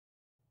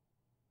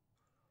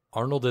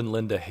Arnold and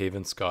Linda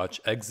Havenscotch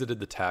exited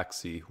the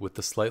taxi with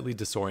the slightly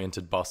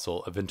disoriented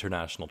bustle of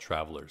international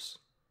travelers.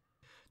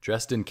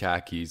 Dressed in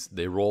khakis,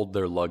 they rolled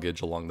their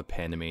luggage along the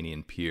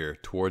Panamanian pier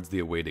towards the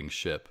awaiting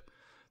ship.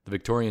 The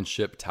Victorian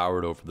ship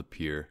towered over the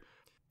pier.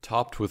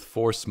 Topped with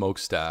 4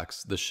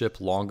 smokestacks, the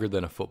ship, longer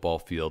than a football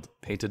field,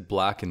 painted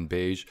black and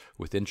beige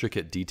with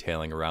intricate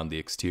detailing around the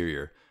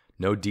exterior.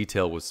 No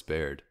detail was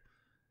spared.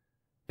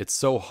 "It's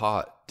so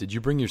hot. Did you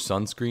bring your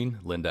sunscreen?"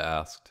 Linda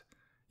asked.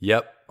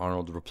 "Yep,"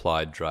 Arnold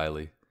replied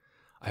dryly.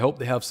 "I hope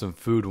they have some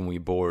food when we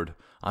board.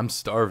 I'm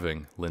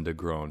starving," Linda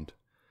groaned.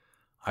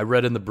 "I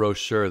read in the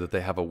brochure that they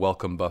have a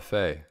welcome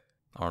buffet,"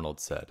 Arnold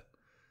said.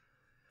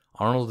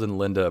 Arnold and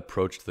Linda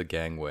approached the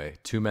gangway.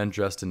 2 men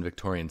dressed in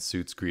Victorian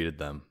suits greeted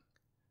them.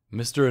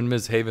 "Mr. and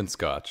Ms.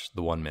 Havenscotch,"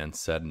 the one man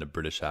said in a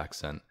British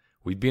accent,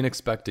 "we'd been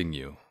expecting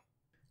you,"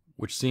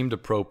 which seemed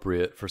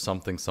appropriate for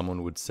something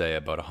someone would say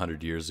about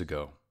 100 years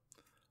ago.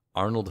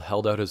 Arnold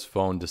held out his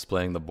phone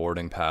displaying the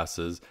boarding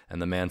passes,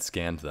 and the man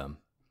scanned them.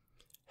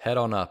 "Head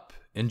on up.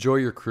 Enjoy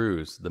your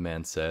cruise," the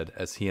man said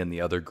as he and the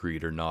other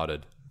greeter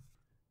nodded.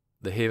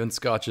 The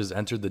Havenscotches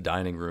entered the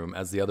dining room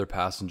as the other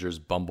passengers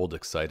bumbled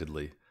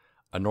excitedly.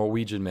 A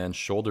Norwegian man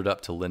shouldered up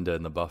to Linda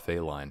in the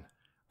buffet line.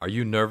 "Are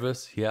you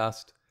nervous?" he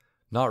asked.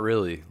 "Not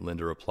really,"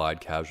 Linda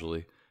replied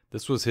casually.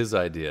 "This was his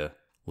idea,"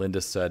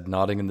 Linda said,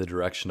 nodding in the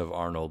direction of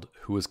Arnold,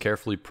 who was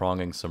carefully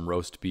pronging some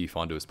roast beef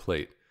onto his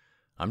plate.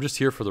 "I'm just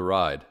here for the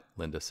ride,"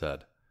 Linda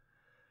said.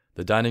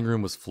 The dining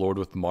room was floored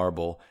with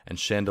marble, and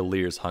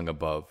chandeliers hung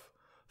above.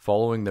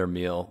 Following their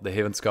meal, the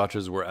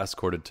Havenscotches were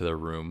escorted to their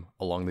room,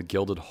 along the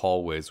gilded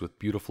hallways with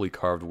beautifully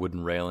carved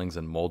wooden railings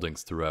and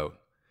moldings throughout.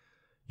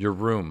 "Your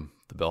room,"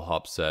 the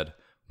bellhop said,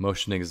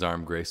 motioning his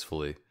arm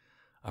gracefully.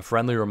 "A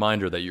friendly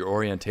reminder that your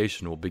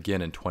orientation will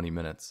begin in 20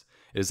 minutes.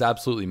 It is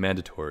absolutely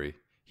mandatory,"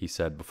 he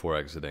said before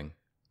exiting.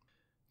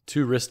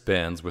 2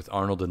 wristbands with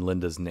Arnold and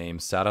Linda's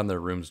names sat on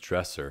their room's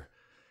dresser,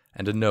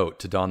 and a note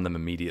to don them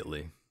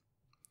immediately.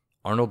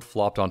 Arnold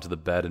flopped onto the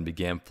bed and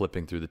began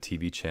flipping through the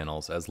TV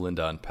channels as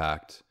Linda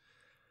unpacked.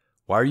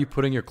 "Why are you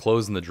putting your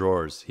clothes in the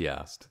drawers?" he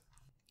asked.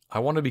 "I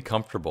want to be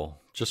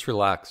comfortable. Just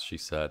relax," she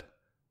said.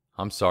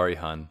 "I'm sorry,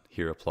 hon,"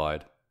 he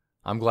replied.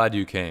 "I'm glad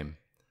you came."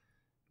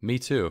 "Me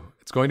too.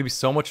 It's going to be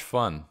so much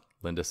fun,"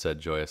 Linda said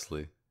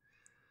joyously.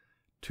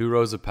 2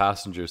 rows of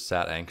passengers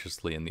sat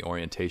anxiously in the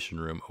orientation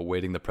room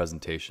awaiting the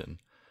presentation.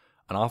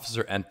 An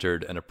officer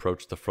entered and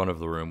approached the front of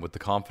the room with the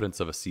confidence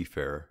of a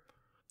seafarer.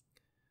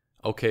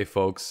 "Okay,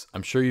 folks,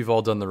 I'm sure you've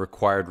all done the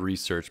required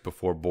research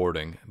before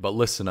boarding, but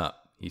listen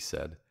up," he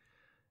said.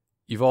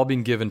 "You've all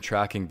been given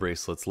tracking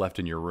bracelets left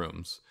in your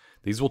rooms.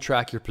 These will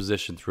track your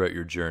position throughout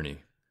your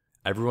journey.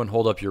 Everyone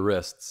hold up your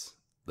wrists."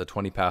 The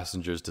 20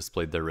 passengers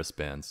displayed their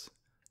wristbands.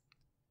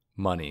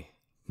 "Money.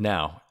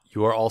 Now,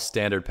 you are all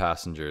standard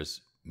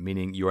passengers,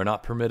 meaning you are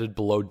not permitted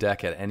below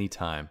deck at any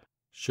time.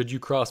 Should you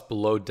cross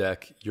below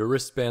deck, your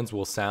wristbands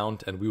will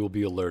sound and we will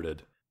be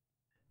alerted.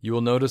 You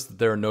will notice that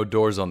there are no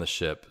doors on the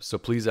ship, so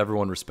please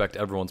everyone respect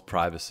everyone's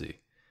privacy.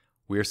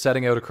 We are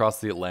setting out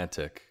across the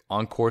Atlantic,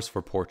 on course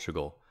for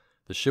Portugal.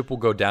 The ship will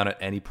go down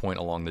at any point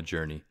along the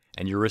journey,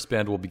 and your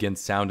wristband will begin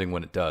sounding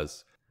when it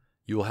does.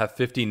 You will have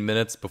 15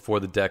 minutes before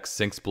the deck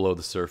sinks below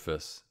the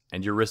surface,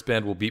 and your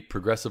wristband will beat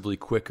progressively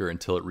quicker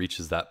until it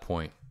reaches that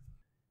point.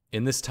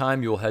 In this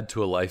time, you will head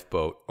to a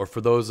lifeboat, or for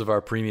those of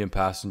our premium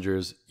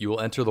passengers, you will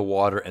enter the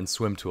water and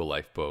swim to a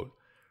lifeboat.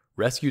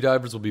 Rescue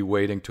divers will be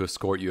waiting to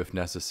escort you if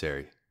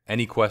necessary.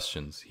 Any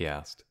questions?" he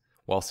asked,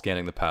 while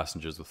scanning the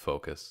passengers with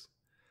focus.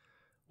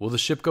 "Will the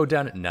ship go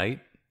down at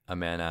night?" a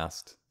man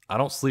asked. "I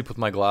don't sleep with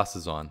my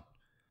glasses on."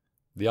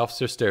 The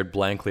officer stared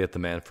blankly at the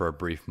man for a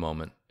brief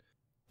moment.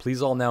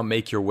 "Please all now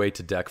make your way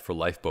to deck for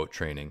lifeboat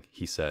training,"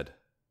 he said,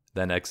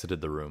 then exited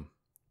the room.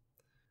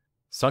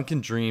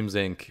 Sunken Dreams,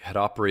 Inc. had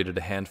operated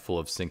a handful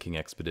of sinking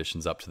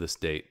expeditions up to this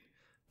date.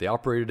 They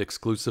operated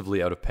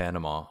exclusively out of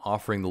Panama,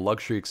 offering the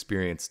luxury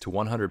experience to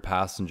 100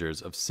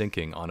 passengers of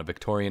sinking on a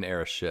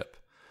Victorian-era ship.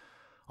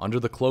 Under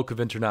the cloak of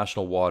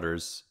international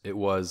waters, it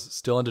was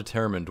still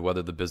undetermined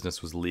whether the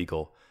business was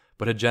legal,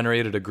 but had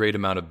generated a great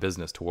amount of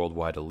business to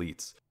worldwide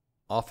elites,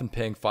 often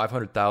paying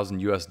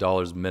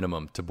 $500,000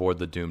 minimum to board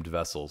the doomed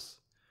vessels.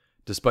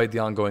 Despite the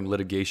ongoing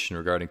litigation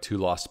regarding 2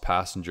 lost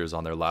passengers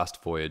on their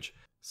last voyage,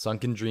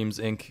 Sunken Dreams,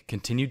 Inc.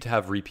 continued to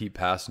have repeat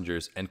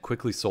passengers and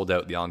quickly sold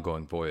out the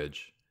ongoing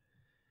voyage.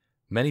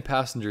 Many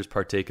passengers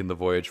partake in the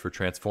voyage for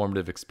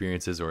transformative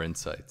experiences or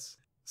insights.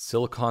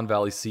 Silicon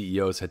Valley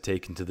CEOs had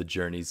taken to the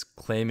journeys,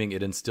 claiming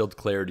it instilled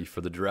clarity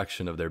for the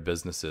direction of their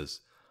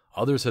businesses.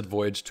 Others had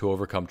voyaged to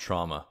overcome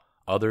trauma,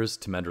 others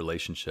to mend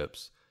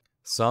relationships,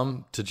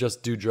 some to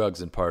just do drugs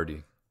and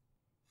party.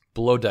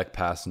 Below-deck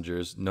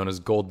passengers, known as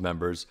Gold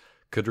members,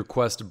 could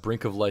request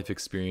brink-of-life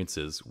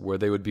experiences where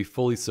they would be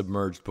fully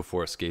submerged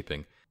before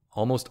escaping,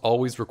 almost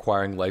always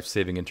requiring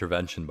life-saving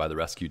intervention by the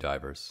rescue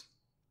divers.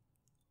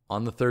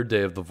 On the 3rd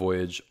day of the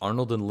voyage,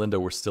 Arnold and Linda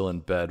were still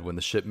in bed when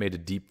the ship made a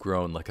deep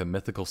groan like a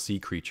mythical sea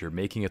creature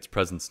making its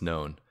presence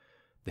known.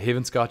 The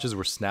Havenscotches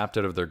were snapped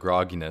out of their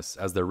grogginess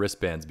as their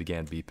wristbands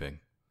began beeping.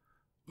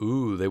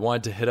 Ooh, they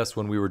wanted to hit us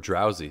when we were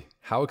drowsy.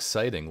 How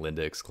exciting,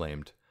 Linda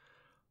exclaimed.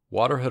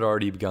 Water had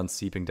already begun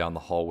seeping down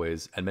the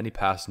hallways, and many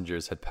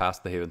passengers had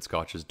passed the Haven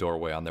Scotch's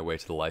doorway on their way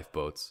to the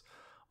lifeboats.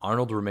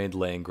 Arnold remained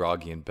laying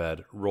groggy in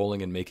bed,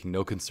 rolling and making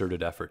no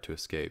concerted effort to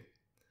escape.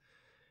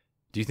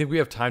 Do you think we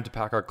have time to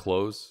pack our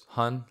clothes,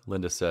 hun?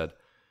 Linda said.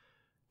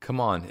 Come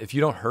on, if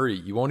you don't hurry,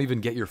 you won't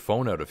even get your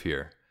phone out of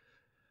here.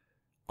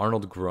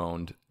 Arnold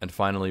groaned and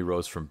finally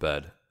rose from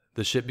bed.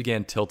 The ship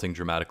began tilting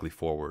dramatically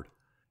forward.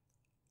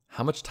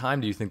 How much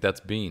time do you think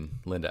that's been?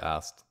 Linda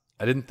asked.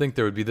 I didn't think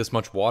there would be this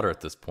much water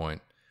at this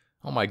point.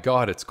 Oh my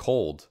God, it's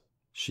cold,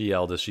 she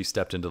yelled as she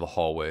stepped into the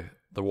hallway.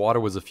 The water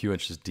was a few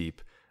inches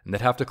deep, and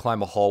they'd have to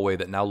climb a hallway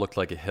that now looked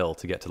like a hill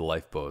to get to the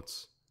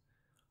lifeboats.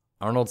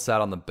 Arnold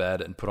sat on the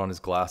bed and put on his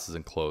glasses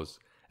and clothes,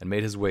 and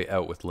made his way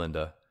out with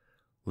Linda.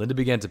 Linda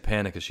began to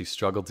panic as she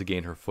struggled to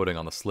gain her footing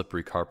on the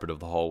slippery carpet of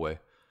the hallway.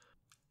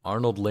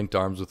 Arnold linked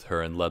arms with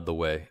her and led the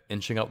way,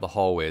 inching up the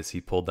hallway as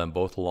he pulled them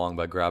both along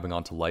by grabbing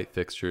onto light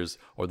fixtures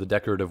or the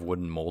decorative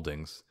wooden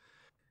moldings.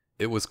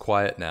 It was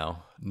quiet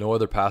now. No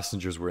other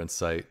passengers were in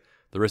sight.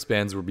 The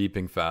wristbands were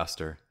beeping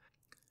faster.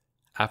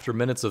 After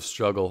minutes of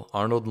struggle,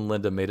 Arnold and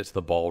Linda made it to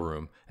the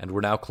ballroom and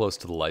were now close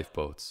to the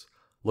lifeboats.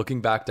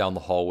 Looking back down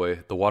the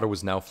hallway, the water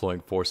was now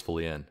flowing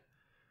forcefully in.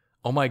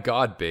 Oh my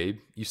God, babe,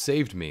 you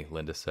saved me,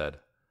 Linda said.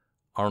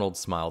 Arnold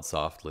smiled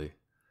softly.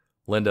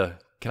 Linda,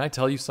 can I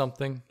tell you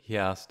something? He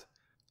asked.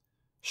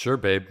 Sure,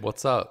 babe,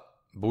 what's up?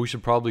 But we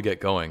should probably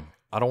get going.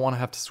 I don't want to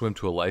have to swim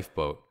to a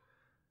lifeboat.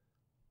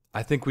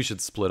 I think we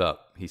should split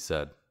up, he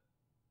said.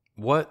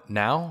 What,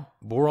 now?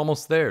 But we're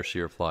almost there,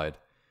 she replied.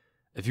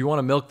 If you want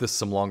to milk this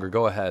some longer,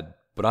 go ahead,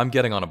 but I'm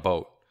getting on a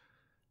boat.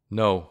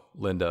 No,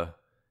 Linda.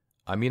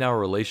 I mean our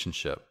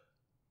relationship.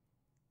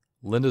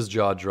 Linda's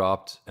jaw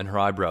dropped and her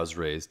eyebrows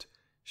raised.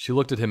 She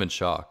looked at him in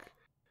shock.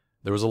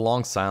 There was a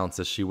long silence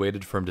as she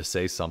waited for him to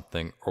say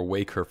something or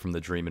wake her from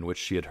the dream in which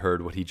she had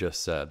heard what he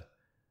just said.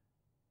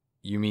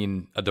 You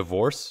mean a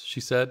divorce?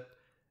 She said,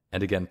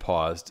 and again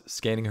paused,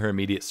 scanning her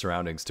immediate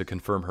surroundings to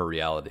confirm her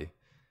reality.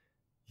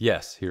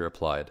 Yes, he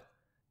replied.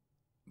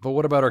 But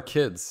what about our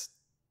kids?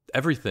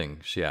 Everything,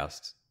 she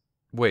asked.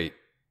 Wait,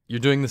 you're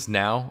doing this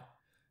now?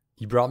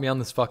 You brought me on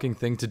this fucking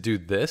thing to do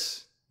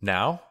this?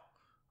 Now?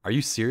 Are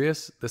you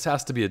serious? This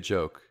has to be a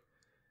joke.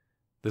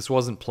 This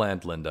wasn't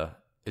planned, Linda.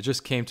 It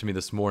just came to me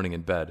this morning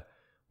in bed.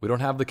 We don't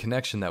have the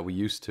connection that we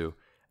used to,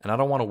 and I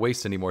don't want to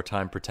waste any more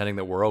time pretending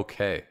that we're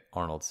okay,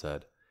 Arnold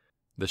said.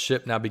 The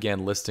ship now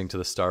began listing to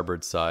the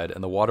starboard side,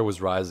 and the water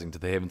was rising to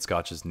the Haven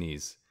Scotch's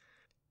knees.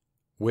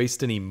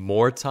 Waste any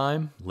more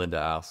time? Linda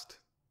asked.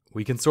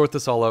 We can sort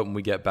this all out when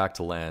we get back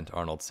to land,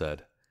 Arnold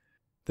said.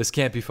 This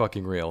can't be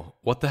fucking real.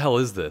 What the hell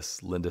is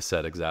this? Linda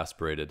said,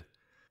 exasperated.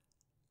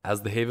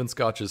 As the Haven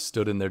Scotches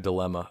stood in their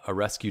dilemma, a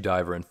rescue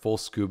diver in full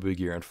scuba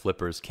gear and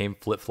flippers came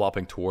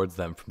flip-flopping towards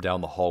them from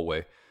down the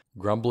hallway,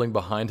 grumbling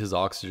behind his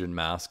oxygen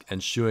mask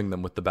and shooing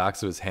them with the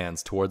backs of his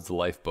hands towards the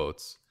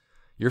lifeboats.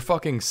 You're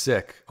fucking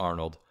sick,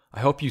 Arnold. I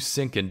hope you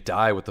sink and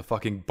die with the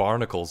fucking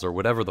barnacles or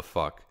whatever the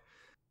fuck.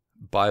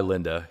 Bye,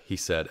 Linda, he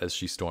said as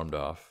she stormed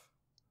off.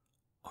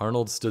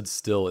 Arnold stood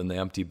still in the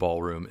empty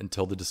ballroom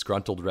until the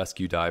disgruntled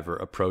rescue diver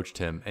approached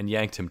him and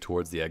yanked him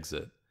towards the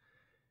exit.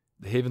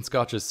 The Haven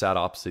Scotches sat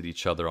opposite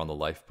each other on the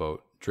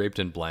lifeboat, draped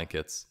in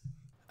blankets,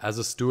 as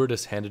a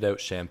stewardess handed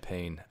out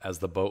champagne as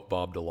the boat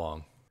bobbed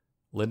along.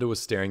 Linda was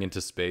staring into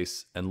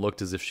space and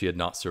looked as if she had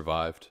not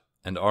survived,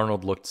 and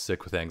Arnold looked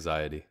sick with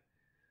anxiety.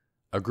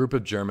 A group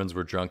of Germans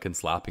were drunk and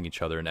slapping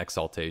each other in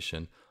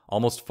exaltation,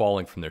 almost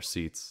falling from their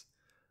seats.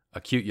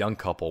 A cute young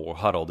couple were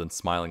huddled and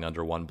smiling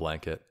under one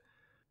blanket.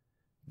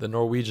 The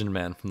Norwegian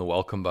man from the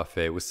welcome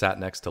buffet was sat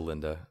next to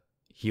Linda.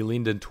 He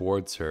leaned in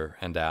towards her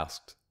and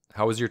asked,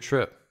 How was your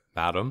trip,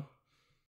 madam?